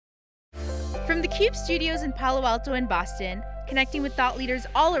From the CUBE studios in Palo Alto and Boston, connecting with thought leaders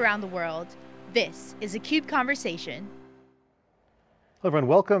all around the world, this is a CUBE Conversation. Hello everyone,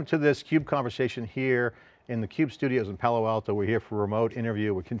 welcome to this CUBE Conversation here in the CUBE studios in Palo Alto. We're here for a remote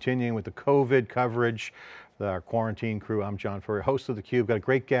interview. We're continuing with the COVID coverage, our quarantine crew. I'm John Furrier, host of theCUBE. Got a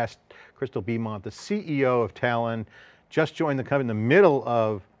great guest, Christal Bemont, the CEO of Talend, just joined the company in the middle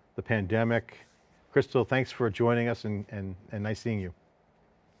of the pandemic. Christal, thanks for joining us and nice seeing you.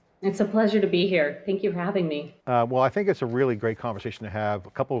 It's a pleasure to be here. Thank you for having me. Well, I think it's a really great conversation to have. A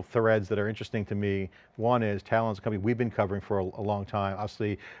couple of threads that are interesting to me. One is Talend's a company we've been covering for a long time.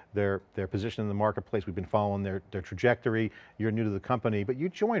 Obviously, their position in the marketplace, we've been following their trajectory. You're new to the company, but you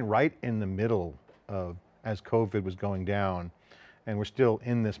joined right in the middle of, as COVID was going down, and we're still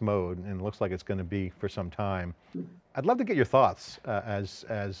in this mode, and it looks like it's going to be for some time. I'd love to get your thoughts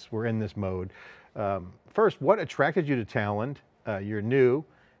as we're in this mode. First, what attracted you to Talend? You're new.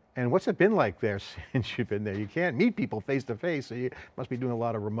 And what's it been like there since you've been there? You can't meet people face to face, so you must be doing a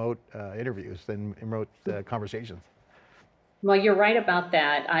lot of remote interviews and remote conversations. Well, you're right about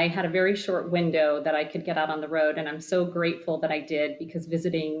that. I had a very short window that I could get out on the road, and I'm so grateful that I did, because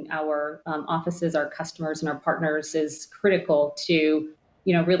visiting our offices, our customers, and our partners is critical to,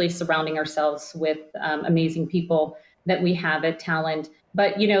 really surrounding ourselves with amazing people that we have at Talend.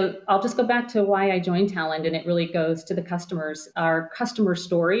 But, I'll just go back to why I joined Talend, and it really goes to the customers. Our customer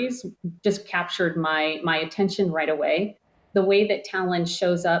stories just captured my attention right away. The way that Talend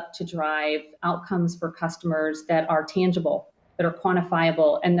shows up to drive outcomes for customers that are tangible, that are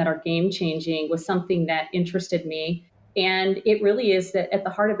quantifiable, and that are game-changing was something that interested me. And it really is that at the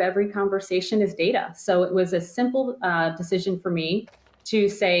heart of every conversation is data. So it was a simple decision for me to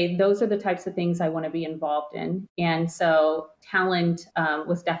say, those are the types of things I want to be involved in. And so Talend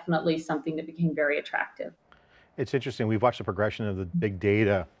was definitely something that became very attractive. It's interesting, we've watched the progression of the big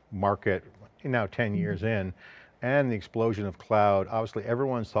data market now 10 years in, and the explosion of cloud. Obviously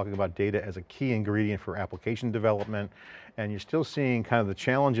everyone's talking about data as a key ingredient for application development, and you're still seeing kind of the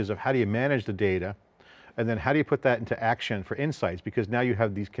challenges of how do you manage the data, and then how do you put that into action for insights? Because now you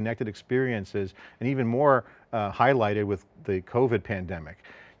have these connected experiences, and even more highlighted with the COVID pandemic.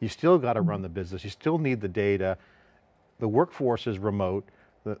 You still got to run the business, you still need the data. The workforce is remote.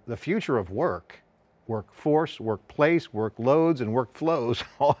 The future of workforce, workplace, workloads, and workflows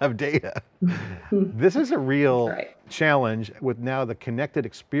all have data. This is a real challenge, with now the connected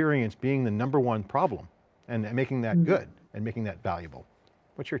experience being the #1 problem, and making that good and making that valuable.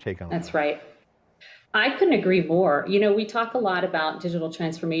 What's your take on that? That's right. I couldn't agree more. We talk a lot about digital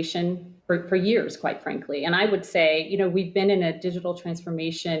transformation for years, quite frankly. And I would say, we've been in a digital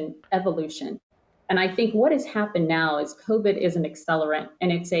transformation evolution. And I think what has happened now is COVID is an accelerant, and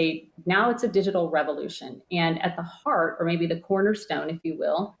now it's a digital revolution. And at the heart, or maybe the cornerstone, if you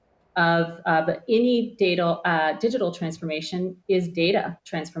will, of any digital transformation is data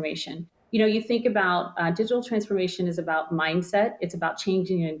transformation. You think about digital transformation is about mindset. It's about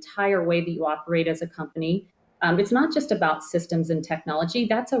changing the entire way that you operate as a company. It's not just about systems and technology.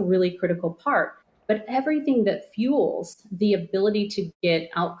 That's a really critical part. But everything that fuels the ability to get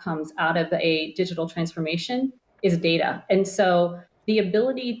outcomes out of a digital transformation is data. And so the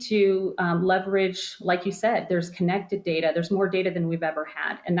ability to leverage, like you said, there's connected data. There's more data than we've ever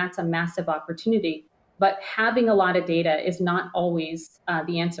had. And that's a massive opportunity. But having a lot of data is not always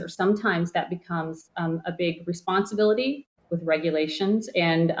the answer. Sometimes that becomes a big responsibility with regulations,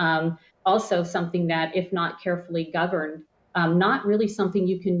 and also something that, if not carefully governed, not really something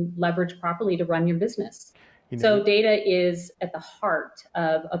you can leverage properly to run your business. So data is at the heart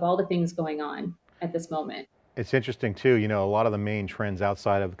of all the things going on at this moment. It's interesting too, a lot of the main trends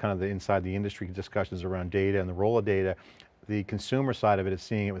outside of kind of the inside the industry discussions around data and the role of data. The consumer side of it is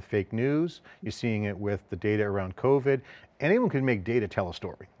seeing it with fake news. You're seeing it with the data around COVID. Anyone can make data tell a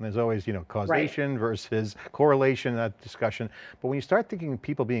story. And there's always, causation versus correlation, that discussion. But when you start thinking of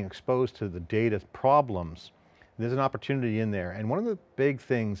people being exposed to the data problems, there's an opportunity in there. And one of the big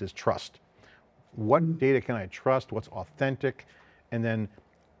things is trust. What data can I trust? What's authentic? And then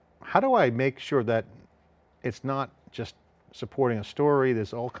how do I make sure that it's not just supporting a story?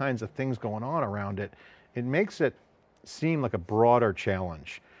 There's all kinds of things going on around it. It makes it seem like a broader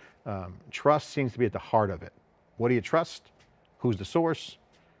challenge. Trust seems to be at the heart of it. What do you trust? Who's the source?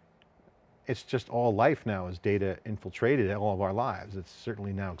 It's just all life now is data infiltrated all of our lives. It's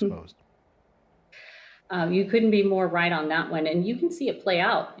certainly now exposed. You couldn't be more right on that one. And you can see it play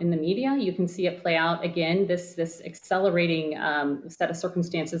out in the media. You can see it play out again, this accelerating set of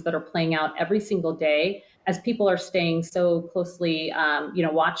circumstances that are playing out every single day as people are staying so closely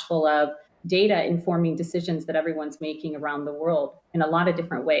watchful of data informing decisions that everyone's making around the world in a lot of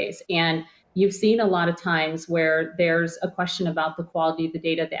different ways. And you've seen a lot of times where there's a question about the quality of the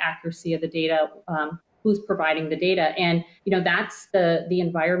data, the accuracy of the data, who's providing the data. And, that's the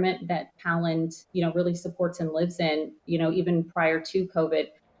environment that Talend, really supports and lives in, even prior to COVID.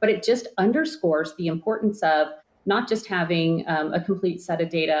 But it just underscores the importance of not just having a complete set of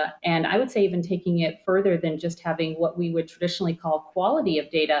data, and I would say even taking it further than just having what we would traditionally call quality of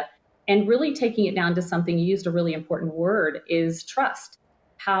data, and really taking it down to something, you used a really important word, is trust.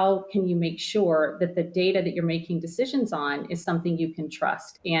 How can you make sure that the data that you're making decisions on is something you can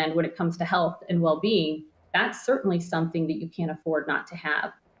trust? And when it comes to health and well-being, that's certainly something that you can't afford not to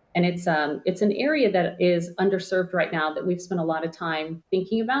have. And it's an area that is underserved right now that we've spent a lot of time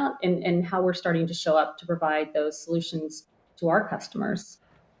thinking about, and how we're starting to show up to provide those solutions to our customers.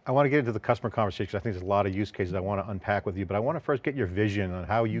 I want to get into the customer conversation. I think there's a lot of use cases I want to unpack with you, but I want to first get your vision on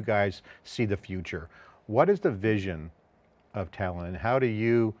how you guys see the future. What is the vision of Talend? How do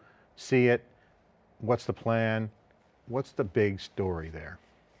you see it? What's the plan? What's the big story there?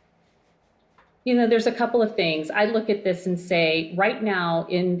 There's a couple of things. I look at this and say, right now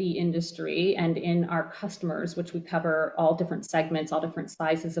in the industry and in our customers, which we cover all different segments, all different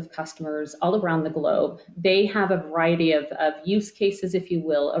sizes of customers all around the globe, they have a variety of use cases, if you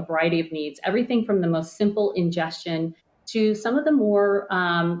will, a variety of needs, everything from the most simple ingestion to some of the more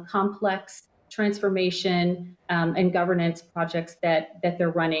complex transformation and governance projects that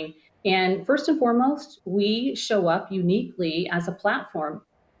they're running. And first and foremost, we show up uniquely as a platform.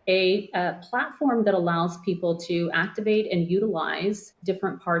 A platform that allows people to activate and utilize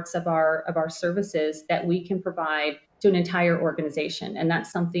different parts of our services that we can provide to an entire organization. And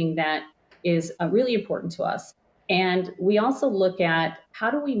that's something that is really important to us. And we also look at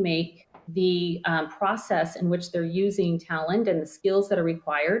how do we make the process in which they're using Talend and the skills that are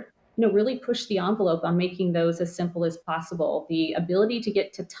required, really push the envelope on making those as simple as possible. The ability to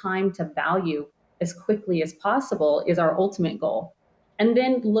get to time to value as quickly as possible is our ultimate goal. And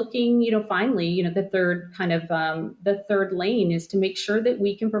then looking, finally, the third lane is to make sure that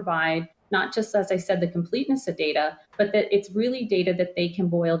we can provide not just, as I said, the completeness of data, but that it's really data that they can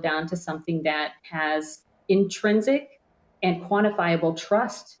boil down to something that has intrinsic and quantifiable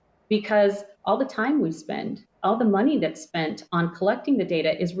trust. Because all the time we spend, all the money that's spent on collecting the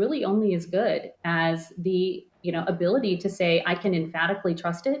data is really only as good as the ability to say, I can emphatically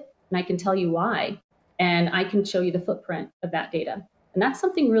trust it, and I can tell you why, and I can show you the footprint of that data. And that's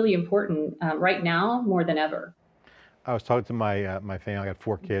something really important right now more than ever. I was talking to my family. I got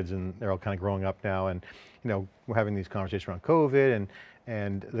 4 kids and they're all kind of growing up now, and we're having these conversations around COVID,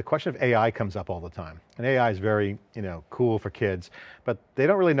 and the question of AI comes up all the time. And AI is very cool for kids, but they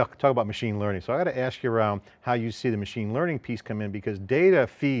don't really talk about machine learning. So I got to ask you around how you see the machine learning piece come in, because data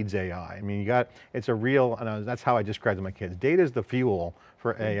feeds AI. I mean, it's a real, and that's how I describe it to my kids. Data is the fuel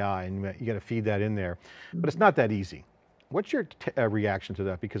for AI, and you got to feed that in there, but it's not that easy. What's your reaction to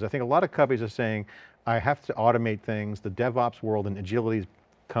that? Because I think a lot of companies are saying, I have to automate things. The DevOps world and agility's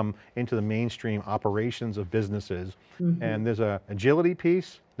come into the mainstream operations of businesses. And there's a agility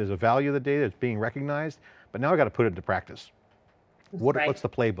piece, there's a value of the data that's being recognized, but now I got to put it into practice. What's the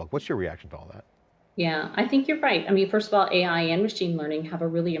playbook? What's your reaction to all that? Yeah, I think you're right. I mean, first of all, AI and machine learning have a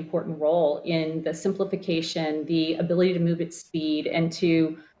really important role in the simplification, the ability to move at speed, and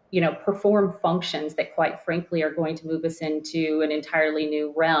to perform functions that, quite frankly, are going to move us into an entirely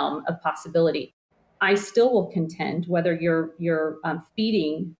new realm of possibility. I still will contend, whether you're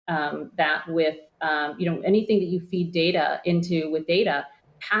feeding that with anything that you feed data into with data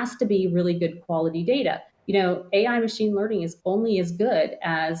has to be really good quality data. AI machine learning is only as good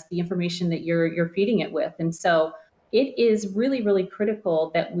as the information that you're feeding it with, and so it is really, really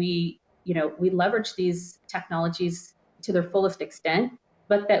critical that we leverage these technologies to their fullest extent,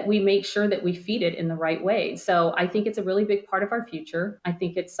 but that we make sure that we feed it in the right way. So I think it's a really big part of our future. I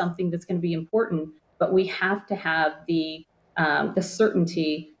think it's something that's going to be important, but we have to have the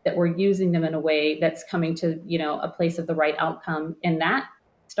certainty that we're using them in a way that's coming to a place of the right outcome, and that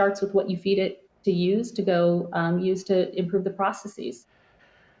starts with what you feed it to use to go use to improve the processes.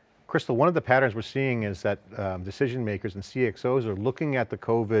 Christal, one of the patterns we're seeing is that decision makers and CXOs are looking at the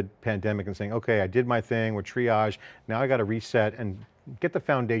COVID pandemic and saying, okay, I did my thing, we're triage, now I got to reset and get the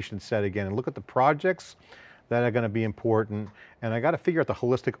foundation set again and look at the projects that are going to be important, and I got to figure out the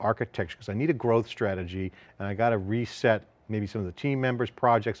holistic architecture because I need a growth strategy, and I got to reset maybe some of the team members,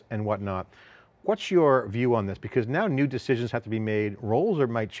 projects, and whatnot. What's your view on this? Because now new decisions have to be made, roles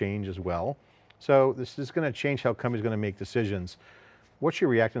might change as well. So this is going to change how companies are going to make decisions. What's your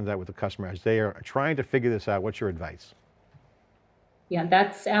reaction to that with the customer as they are trying to figure this out? What's your advice? Yeah,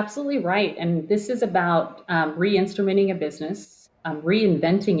 that's absolutely right. And this is about re-instrumenting a business,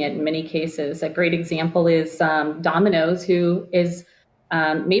 reinventing it in many cases. A great example is Domino's, who is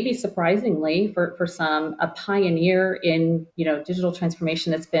maybe surprisingly for some a pioneer in digital transformation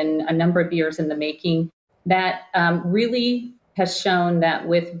that's been a number of years in the making. That really has shown that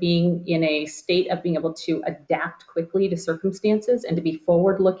with being in a state of being able to adapt quickly to circumstances and to be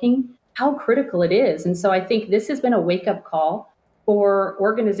forward-looking, how critical it is. And so I think this has been a wake-up call for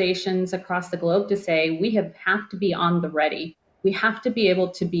organizations across the globe to say we have to be on the ready. We have to be able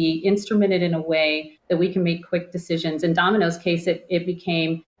to be instrumented in a way that we can make quick decisions. In Domino's case, it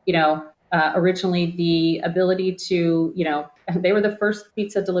became, originally the ability to, they were the first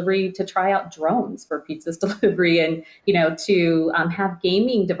pizza delivery to try out drones for pizza's delivery, and to have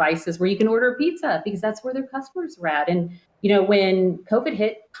gaming devices where you can order pizza because that's where their customers were at. And when COVID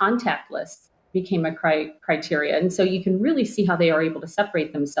hit, contactless became a criteria. And so you can really see how they are able to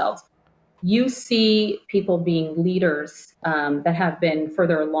separate themselves. You see people being leaders that have been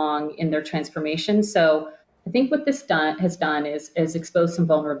further along in their transformation. So I think what this has done is expose some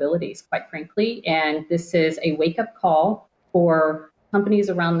vulnerabilities, quite frankly. And this is a wake-up call for companies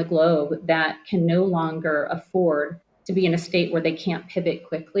around the globe that can no longer afford to be in a state where they can't pivot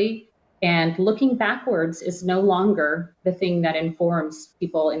quickly. And looking backwards is no longer the thing that informs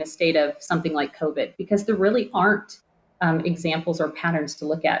people in a state of something like COVID, because there really aren't examples or patterns to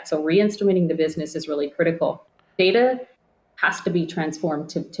look at. So re-instrumenting the business is really critical. Data has to be transformed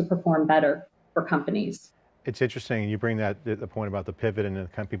to perform better for companies. It's interesting, you bring that, the point about the pivot and the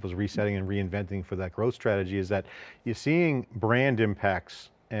kind of people's resetting and reinventing for that growth strategy, is that you're seeing brand impacts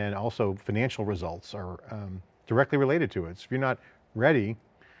and also financial results are directly related to it. So if you're not ready,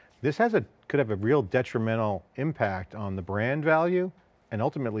 this could have a real detrimental impact on the brand value and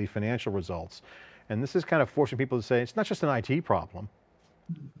ultimately financial results. And this is kind of forcing people to say, it's not just an IT problem,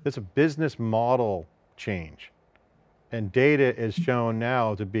 it's a business model change. And data is shown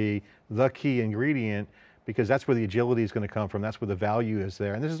now to be the key ingredient, because that's where the agility is going to come from, that's where the value is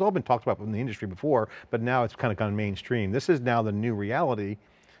there. And this has all been talked about in the industry before, but now it's kind of gone mainstream. This is now the new reality,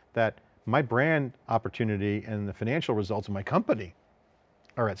 that my brand opportunity and the financial results of my company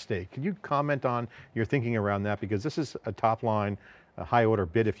are at stake. Could you comment on your thinking around that? Because this is a top line, a high order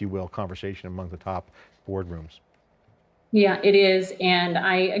bid, if you will, conversation among the top boardrooms. Yeah, it is. And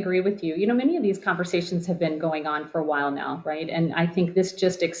I agree with you. Many of these conversations have been going on for a while now, right? And I think this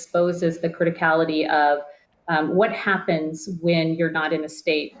just exposes the criticality of what happens when you're not in a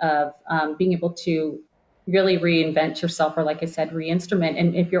state of being able to really reinvent yourself, or like I said, re-instrument.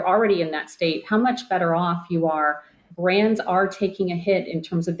 And if you're already in that state, how much better off you are. Brands are taking a hit in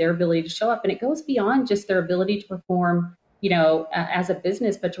terms of their ability to show up. And it goes beyond just their ability to perform as a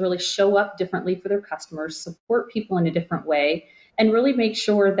business, but to really show up differently for their customers, support people in a different way, and really make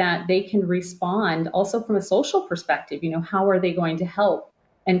sure that they can respond also from a social perspective. How are they going to help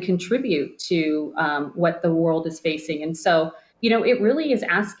and contribute to what the world is facing? And so, it really is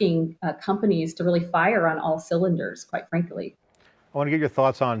asking companies to really fire on all cylinders, quite frankly. I want to get your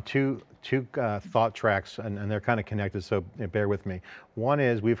thoughts on two thought tracks, and they're kind of connected, so bear with me. One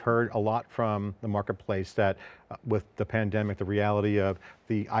is, we've heard a lot from the marketplace that with the pandemic, the reality of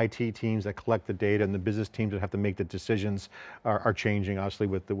the IT teams that collect the data and the business teams that have to make the decisions are changing, obviously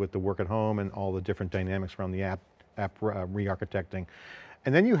with the work at home and all the different dynamics around the app re-architecting.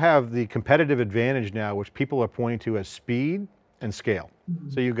 And then you have the competitive advantage now, which people are pointing to as speed and scale.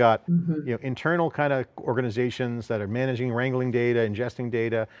 So you've got internal kind of organizations that are managing, wrangling data, ingesting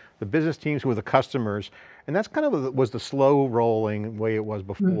data, the business teams who are the customers, and that's kind of was the slow rolling way it was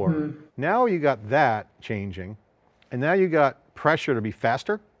before. Now you got that changing, and now you got pressure to be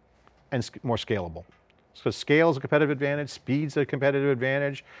faster and more scalable. So scale is a competitive advantage, speed's a competitive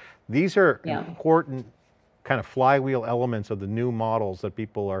advantage. These are important kind of flywheel elements of the new models that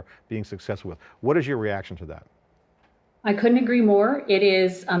people are being successful with. What is your reaction to that? I couldn't agree more. It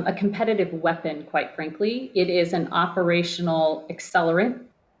is a competitive weapon, quite frankly. It is an operational accelerant,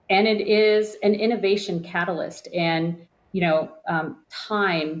 and it is an innovation catalyst. And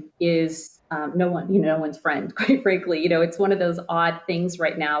time is no one's friend, quite frankly. It's one of those odd things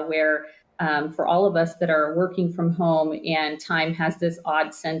right now where for all of us that are working from home, and time has this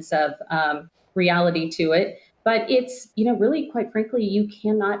odd sense of reality to it. But it's, really, quite frankly, you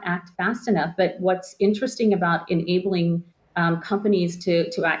cannot act fast enough. But what's interesting about enabling companies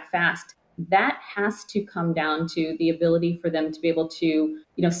to act fast, that has to come down to the ability for them to be able to,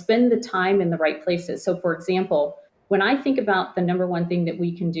 spend the time in the right places. So for example, when I think about the number one thing that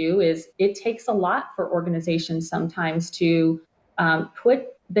we can do is, it takes a lot for organizations sometimes to put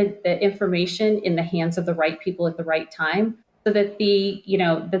the information in the hands of the right people at the right time. so that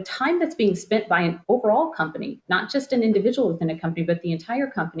the time that's being spent by an overall company, not just an individual within a company, but the entire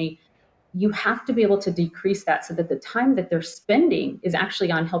company, you have to be able to decrease that so that the time that they're spending is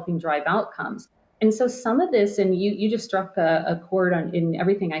actually on helping drive outcomes. And so some of this, and you just struck a chord in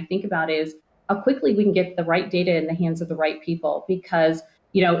everything I think about, is how quickly we can get the right data in the hands of the right people. Because,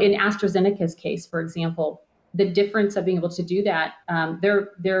 in AstraZeneca's case, for example, the difference of being able to do that,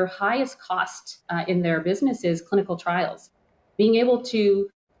 their highest cost in their business is clinical trials. Being able to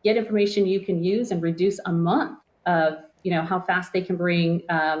get information you can use and reduce a month of how fast they can bring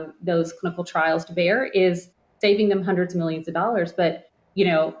those clinical trials to bear is saving them hundreds of millions of dollars. But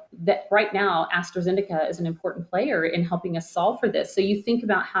that right now AstraZeneca is an important player in helping us solve for this. So you think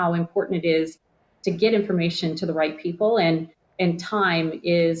about how important it is to get information to the right people, and time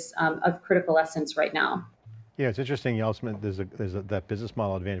is of critical essence right now. Yeah, it's interesting. You also there's that business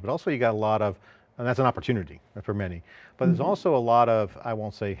model advantage, but also you got a lot of, and that's an opportunity for many, but there's also a lot of, I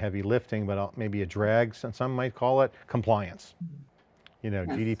won't say heavy lifting, but maybe a drag, some might call it, compliance. Yes.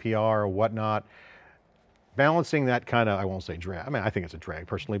 GDPR or whatnot. Balancing that kind of, I won't say drag, I mean, I think it's a drag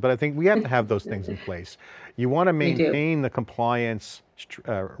personally, but I think we have to have those things in place. You want to maintain the compliance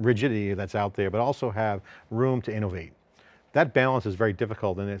rigidity that's out there, but also have room to innovate. That balance is very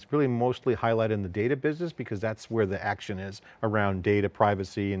difficult, and it's really mostly highlighted in the data business because that's where the action is around data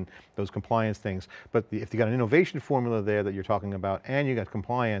privacy and those compliance things. But if you got an innovation formula there that you're talking about and you got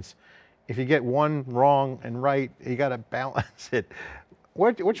compliance, if you get one wrong and right, you got to balance it.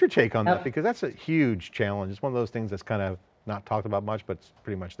 What's your take on that? Because that's a huge challenge. It's one of those things that's kind of not talked about much, but it's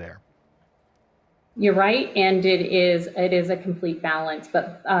pretty much there. You're right, and it is a complete balance,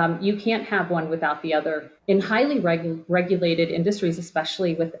 but you can't have one without the other. In highly regulated industries,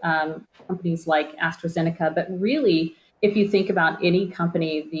 especially with companies like AstraZeneca, but really, if you think about any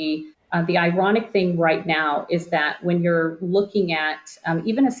company, the ironic thing right now is that when you're looking at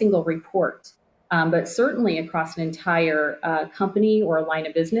even a single report, but certainly across an entire company or a line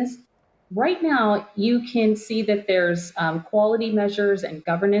of business, right now, you can see that there's quality measures and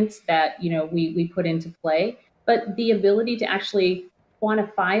governance that we put into play, but the ability to actually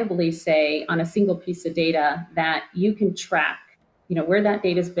quantifiably say on a single piece of data that you can track, where that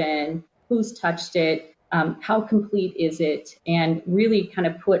data's been, who's touched it, how complete is it, and really kind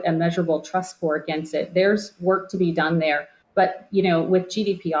of put a measurable trust score against it. There's work to be done there, but with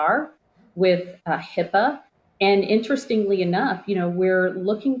GDPR, with HIPAA. And interestingly enough, we're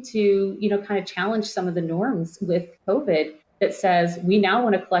looking to, kind of challenge some of the norms with COVID that says we now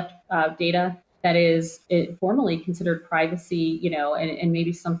want to collect data that is formally considered privacy, and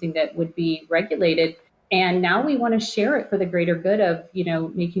maybe something that would be regulated. And now we want to share it for the greater good of,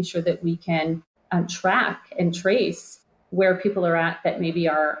 making sure that we can track and trace where people are at that maybe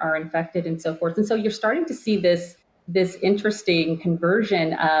are infected and so forth. And so you're starting to see this interesting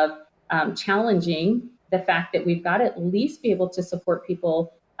conversion of challenging the fact that we've got to at least be able to support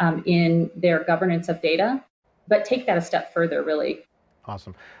people in their governance of data, but take that a step further, really.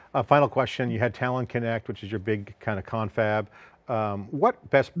 Awesome. Final question, you had Talend Connect, which is your big kind of confab. What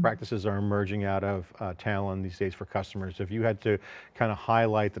best practices are emerging out of Talend these days for customers? If you had to kind of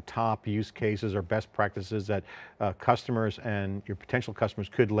highlight the top use cases or best practices that customers and your potential customers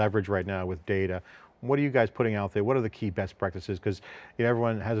could leverage right now with data, what are you guys putting out there? What are the key best practices? Because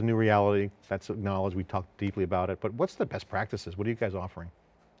everyone has a new reality, that's acknowledged, we talked deeply about it, but what's the best practices? What are you guys offering?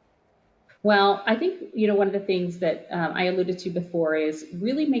 Well, I think, one of the things that I alluded to before is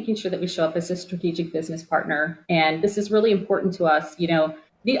really making sure that we show up as a strategic business partner. And this is really important to us.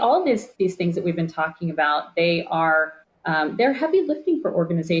 All of these things that we've been talking about, they're heavy lifting for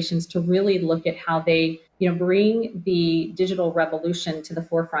organizations to really look at how they bring the digital revolution to the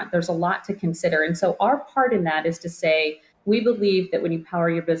forefront. There's a lot to consider. And so our part in that is to say, we believe that when you power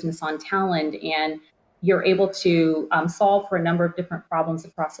your business on Talend and you're able to solve for a number of different problems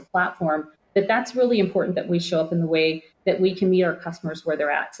across the platform, that's really important that we show up in the way that we can meet our customers where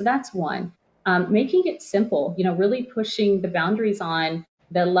they're at. So that's one. Making it simple, really pushing the boundaries on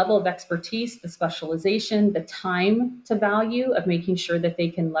the level of expertise, the specialization, the time to value of making sure that they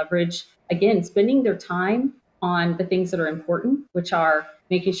can leverage, again, spending their time on the things that are important, which are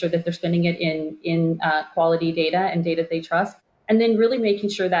making sure that they're spending it in quality data and data they trust. And then really making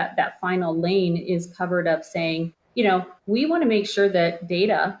sure that that final lane is covered of saying, we want to make sure that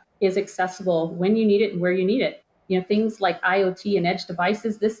data is accessible when you need it and where you need it. Things like IoT and edge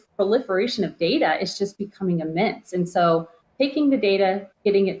devices, this proliferation of data is just becoming immense. And so taking the data,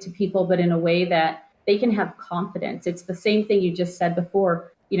 getting it to people, but in a way that they can have confidence. It's the same thing you just said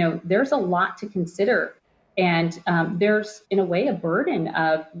before. There's a lot to consider. And there's, in a way, a burden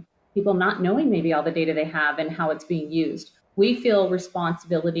of people not knowing maybe all the data they have and how it's being used. we feel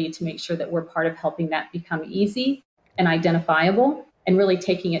responsibility to make sure that we're part of helping that become easy and identifiable and really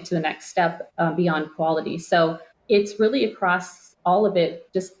taking it to the next step beyond quality. So it's really across all of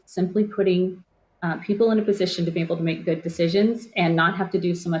it, just simply putting people in a position to be able to make good decisions and not have to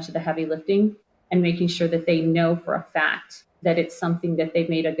do so much of the heavy lifting, and making sure that they know for a fact that it's something that they've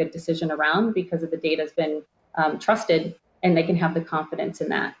made a good decision around because of the data has been trusted, and they can have the confidence in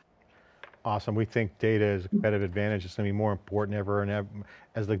that. Awesome. We think data is a competitive advantage. It's going to be more important ever and ever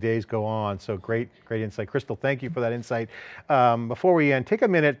as the days go on. So great insight. Christal, thank you for that insight. Before we end, take a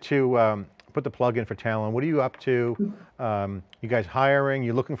minute to put the plug in for Talend. What are you up to? You guys hiring?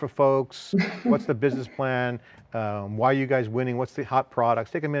 You looking for folks? What's the business plan? Why are you guys winning? What's the hot products?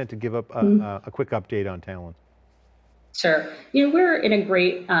 Take a minute to give up a quick update on Talend. Sure. We're in a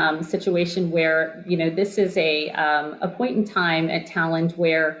great situation where, this is a point in time at Talend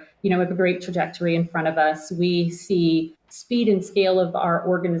where, we have a great trajectory in front of us. We see speed and scale of our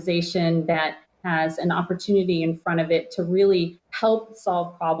organization that has an opportunity in front of it to really help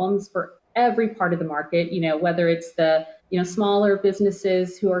solve problems for every part of the market, whether it's the, smaller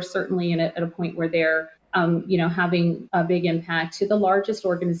businesses who are certainly at a point where they're, having a big impact, to the largest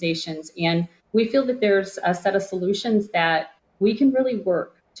organizations. And we feel that there's a set of solutions that we can really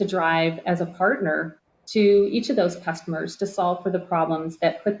work to drive as a partner to each of those customers to solve for the problems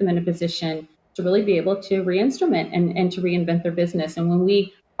that put them in a position to really be able to re-instrument and to reinvent their business. And when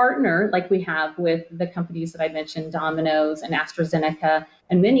we partner, like we have with the companies that I mentioned, Domino's and AstraZeneca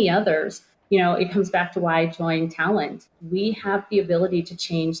and many others, it comes back to why I joined Talend. We have the ability to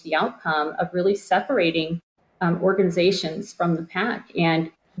change the outcome of really separating organizations from the pack.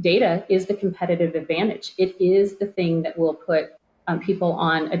 And data is the competitive advantage. It is the thing that will put people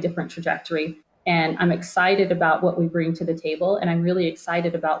on a different trajectory. And I'm excited about what we bring to the table. And I'm really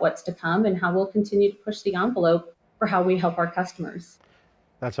excited about what's to come and how we'll continue to push the envelope for how we help our customers.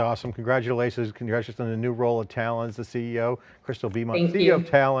 That's awesome. Congratulations. Congratulations on the new role at Talend as the CEO. Christal Bemont, Thank CEO you. of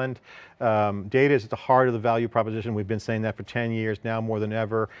Talend. Data is at the heart of the value proposition. We've been saying that for 10 years now, more than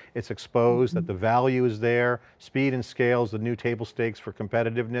ever. It's exposed that the value is there. Speed and scale is the new table stakes for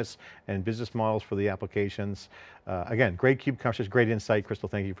competitiveness and business models for the applications. Again, great CUBE conversation, great insight. Christal,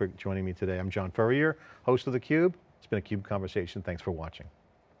 thank you for joining me today. I'm John Furrier, host of theCUBE. It's been a CUBE conversation. Thanks for watching.